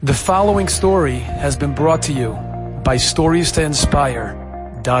The following story has been brought to you by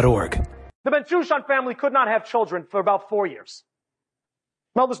StoriesToInspire.org. The Bensoussan family could not have children for about 4 years.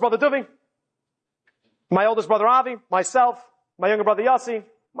 My oldest brother Duvi, my oldest brother Avi, myself, my younger brother Yossi,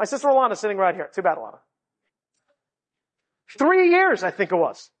 my sister Alana sitting right here. Too bad, Alana. 3 years, I think it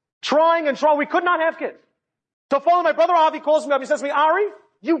was. Trying and trying. We could not have kids. So finally, my brother Avi calls me up. He says to me, Ari,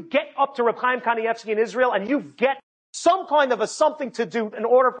 you get up to Reb Chaim Kanievsky in Israel and you get some kind of a something to do in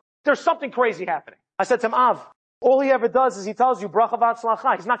order, there's something crazy happening. I said to him, Av, all he ever does is he tells you, bracha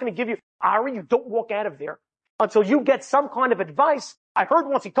v'atzlacha. He's not going to give you, Ari, you don't walk out of there until you get some kind of advice. I heard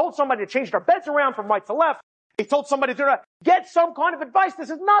once he told somebody to change their beds around from right to left. He told somebody to get some kind of advice. This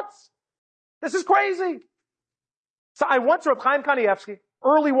is nuts. This is crazy. So I went to Reb Chaim Kanievsky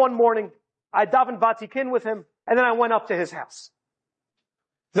early one morning. I davened Vatikin with him, and then I went up to his house.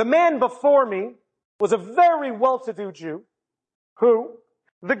 The man before me was a very well-to-do Jew who,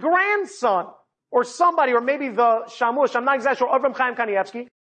 the grandson, or somebody, or maybe the shamush, I'm not exactly sure, of Reb Chaim Kanievsky,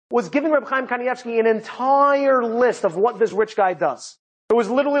 was giving Reb Chaim Kanievsky an entire list of what this rich guy does. It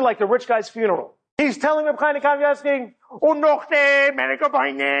was literally like the rich guy's funeral. He's telling Reb Chaim Kanievsky,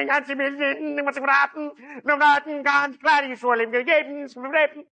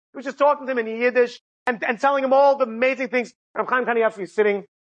 he was just talking to him in Yiddish and telling him all the amazing things. Reb Chaim Kanievsky is sitting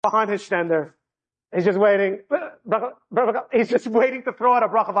behind his stender. He's just waiting. He's just waiting to throw out a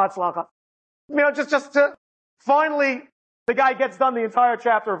bracha v'atzlacha. You know, just to, finally, the guy gets done the entire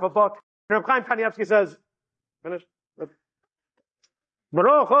chapter of a book. And Reb Chaim Kanievsky says, finish.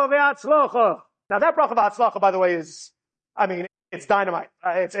 Bracha v'atzlacha. Now that bracha v'atzlacha, by the way, is, it's dynamite.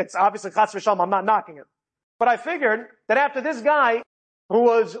 It's obviously chas v'shalom. I'm not knocking it. But I figured that after this guy, who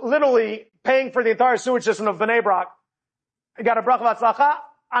was literally paying for the entire sewage system of Bnei Brak, got a bracha v'atzlacha,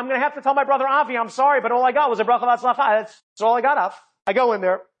 I'm going to have to tell my brother Avi, I'm sorry, but all I got was a bracha v'atzlacha. That's all I got of. I go in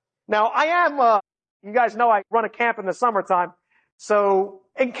there. Now, I am, you guys know I run a camp in the summertime. So,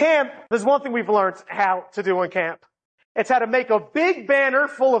 in camp, there's one thing we've learned how to do in camp. It's how to make a big banner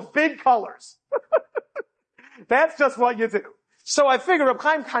full of big colors. That's just what you do. So I figure Reb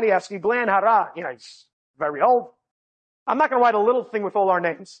Chaim Kanievsky, Glan Hara, he's very old. I'm not going to write a little thing with all our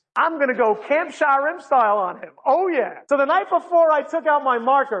names. I'm going to go Camp Sharim style on him. Oh yeah. So the night before I took out my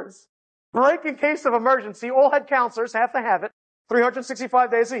markers, break in case of emergency, all head counselors have to have it,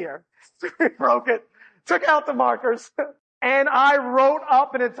 365 days a year. Broke it, took out the markers, and I wrote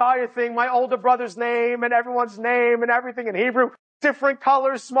up an entire thing, my older brother's name and everyone's name and everything in Hebrew, different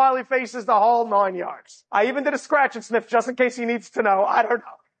colors, smiley faces, the whole 9 yards. I even did a scratch and sniff just in case he needs to know. I don't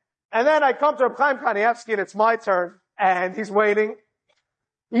know. And then I come to Reb Chaim Kanievsky and it's my turn. And he's waiting.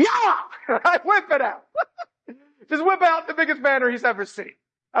 Yeah! I whip it out. Just whip out the biggest banner he's ever seen.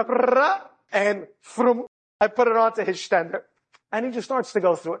 And I put it onto his stender. And he just starts to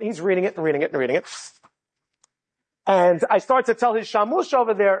go through it. He's reading it and reading it and reading it. And I start to tell his shamush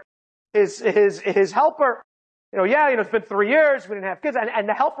over there, his helper, it's been 3 years, we didn't have kids. And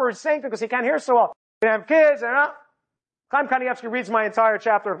the helper is saying, because he can't hear so well, we didn't have kids. Chaim Kanievsky reads my entire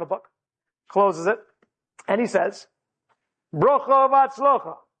chapter of a book, closes it, and he says, Brocha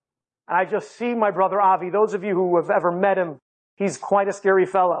v'atzlocha. I just see my brother Avi. Those of you who have ever met him, he's quite a scary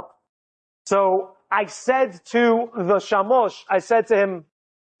fellow. So I said to the shamosh, I said to him,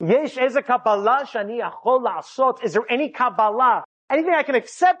 Yesh eze kabbalah shani achol la'asot. Is there any kabbalah, anything I can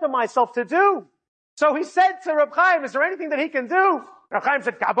accept of myself to do? So he said to Reb Chaim, is there anything that he can do? Reb Chaim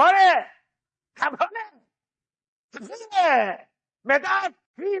said, Kabbalah, Medat,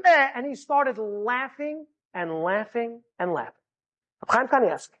 and he started laughing and laughing and laughing. Chaim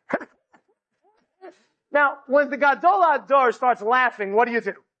Kanievsky. Now, when the Gadol Ador starts laughing, what do?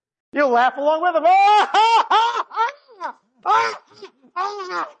 You laugh along with him.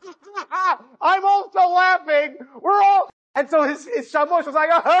 I'm also laughing. We're all, and so his shamosh was like,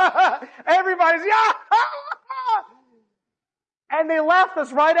 everybody's, and they laughed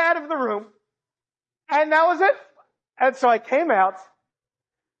us right out of the room. And that was it. And so I came out.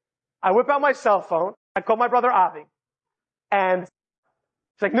 I whip out my cell phone. I called my brother Avi. And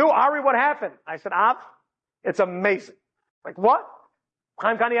he's like, no, Ari, what happened? I said, Av, it's amazing. Like, what?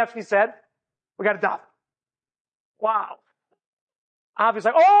 Chaim Kanievsky said, we got to daven. Wow. Avi's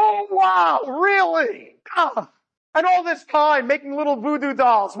like, oh, wow, really? And all this time making little voodoo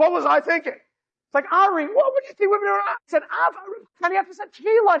dolls. What was I thinking? It's like, Ari, what would you think? I said, Av, Kanievsky said,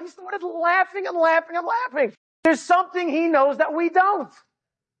 Tefillah. He started laughing and laughing and laughing. There's something he knows that we don't.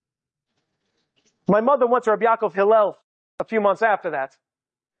 My mother went to Rabbi Yaakov Hillel a few months after that.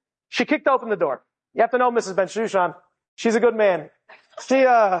 She kicked open the door. You have to know Mrs. Bensoussan. She's a good man.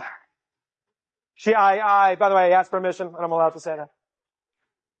 I by the way, I asked permission, and I'm allowed to say that.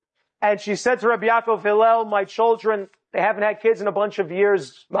 And she said to Rabbi Yaakov Hillel, my children, they haven't had kids in a bunch of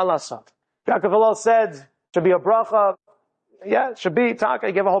years. Malasat. Yaakov Hillel said, should be a bracha. Yeah, it should be. Taka,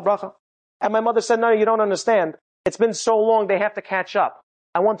 you give a whole bracha. And my mother said, no, you don't understand. It's been so long, they have to catch up.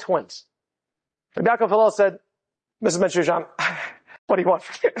 I want twins. Rabbi Yaakov Hillel said, Mrs. Bensoussan, what do you want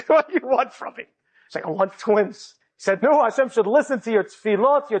from me? What do you want from me? She's like, I want twins. He said, no, Hashem should listen to your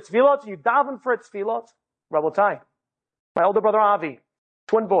tefillot, you daven for tefillot. Rabotai. My older brother Avi,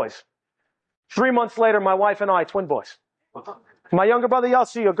 twin boys. 3 months later, my wife and I, twin boys. My younger brother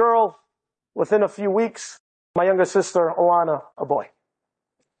Yossi, a girl, within a few weeks. My younger sister, Alana, a boy.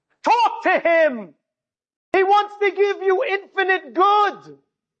 Talk to him! He wants to give you infinite good.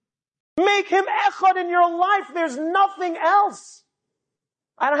 Make him echad in your life. There's nothing else.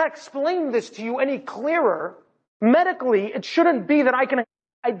 I don't have to explain this to you any clearer. Medically, it shouldn't be that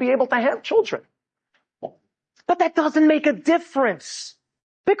I'd be able to have children. But that doesn't make a difference.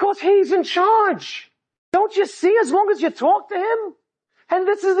 Because he's in charge. Don't you see, as long as you talk to him? And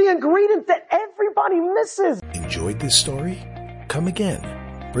this is the ingredient that everybody misses. Enjoyed this story? Come again.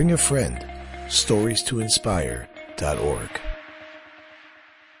 Bring a friend. StoriesToInspire.org